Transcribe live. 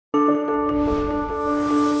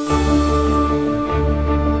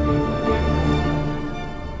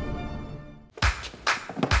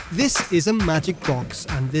This is a magic box,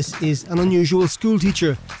 and this is an unusual school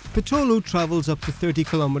teacher. Patolu travels up to 30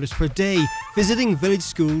 kilometres per day, visiting village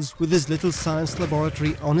schools with his little science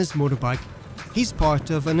laboratory on his motorbike. He's part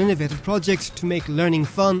of an innovative project to make learning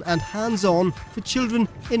fun and hands-on for children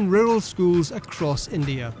in rural schools across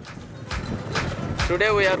India.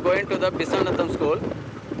 Today we are going to the Bisanatham school.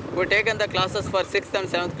 We've taken the classes for 6th and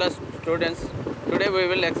 7th class students. Today we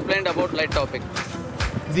will explain about light topic.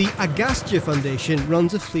 The Agastya Foundation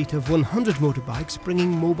runs a fleet of 100 motorbikes, bringing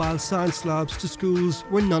mobile science labs to schools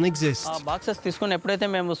where none exist.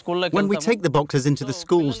 When we take the boxes into the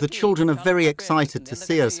schools, the children are very excited to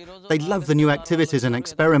see us. They love the new activities and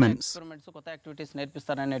experiments.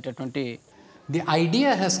 The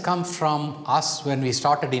idea has come from us when we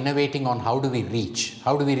started innovating on how do we reach.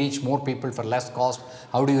 How do we reach more people for less cost?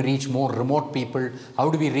 How do we reach more remote people? How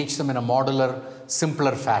do we reach them in a modular,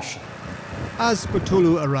 simpler fashion? As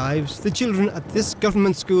Patolu arrives, the children at this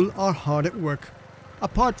government school are hard at work.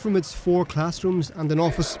 Apart from its 4 classrooms and an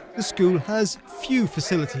office, the school has few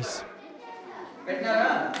facilities.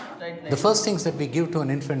 The first things that we give to an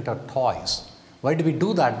infant are toys. Why do we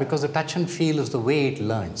do that? Because the touch and feel is the way it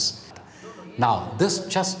learns. Now, this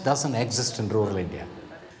just doesn't exist in rural India.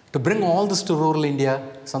 To bring all this to rural India,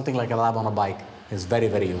 something like a lab on a bike is very,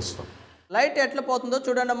 very useful.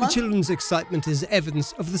 The children's excitement is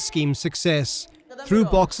evidence of the scheme's success. Through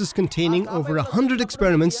boxes containing over 100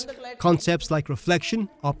 experiments, concepts like reflection,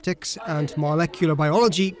 optics and molecular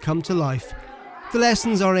biology come to life. The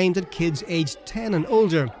lessons are aimed at kids aged 10 and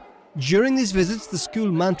older. During these visits, the school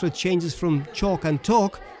mantra changes from chalk and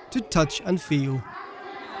talk to touch and feel.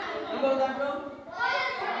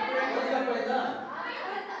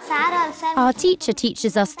 Our teacher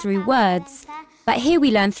teaches us through words, but here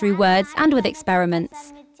we learn through words and with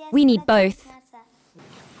experiments. We need both.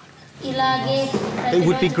 It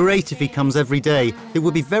would be great if he comes every day. It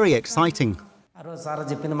would be very exciting.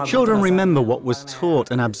 Children remember what was taught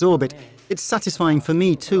and absorb it. It's satisfying for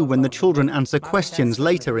me too when the children answer questions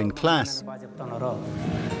later in class.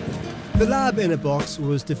 The lab in a box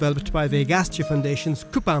was developed by the Agastya Foundation's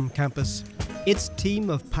Kupam campus. Its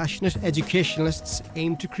team of passionate educationalists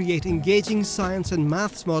aim to create engaging science and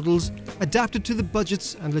maths models adapted to the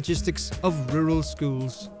budgets and logistics of rural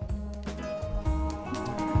schools.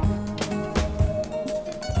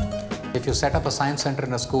 If you set up a science center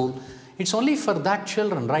in a school, it's only for that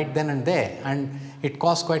children right then and there, and it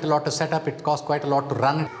costs quite a lot to set up, it costs quite a lot to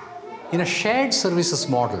run. In a shared services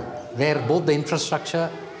model, where both the infrastructure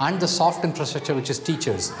and the soft infrastructure, which is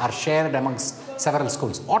teachers, are shared amongst several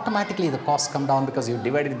schools, automatically the costs come down because you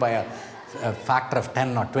divide it by a factor of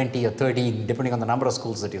 10 or 20 or 30, depending on the number of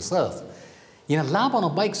schools that you serve. In a lab on a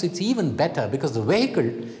bike, so it's even better because the vehicle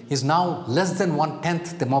is now less than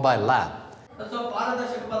 1/10 the mobile lab.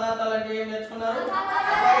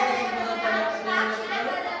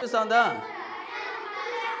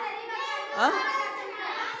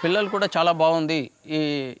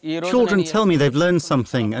 Children tell me they've learned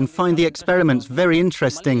something and find the experiments very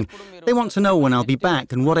interesting. They want to know when I'll be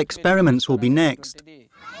back and what experiments will be next.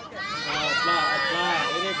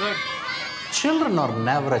 Children are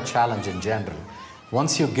never a challenge in general.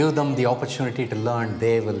 Once you give them the opportunity to learn,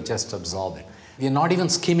 they will just absorb it. We are not even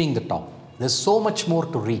skimming the top. There's so much more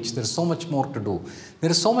to reach. There's so much more to do. There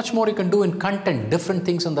is so much more you can do in content, different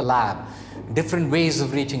things in the lab, different ways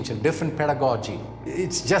of reaching children, different pedagogy.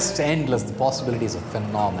 It's just endless. The possibilities are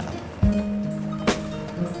phenomenal.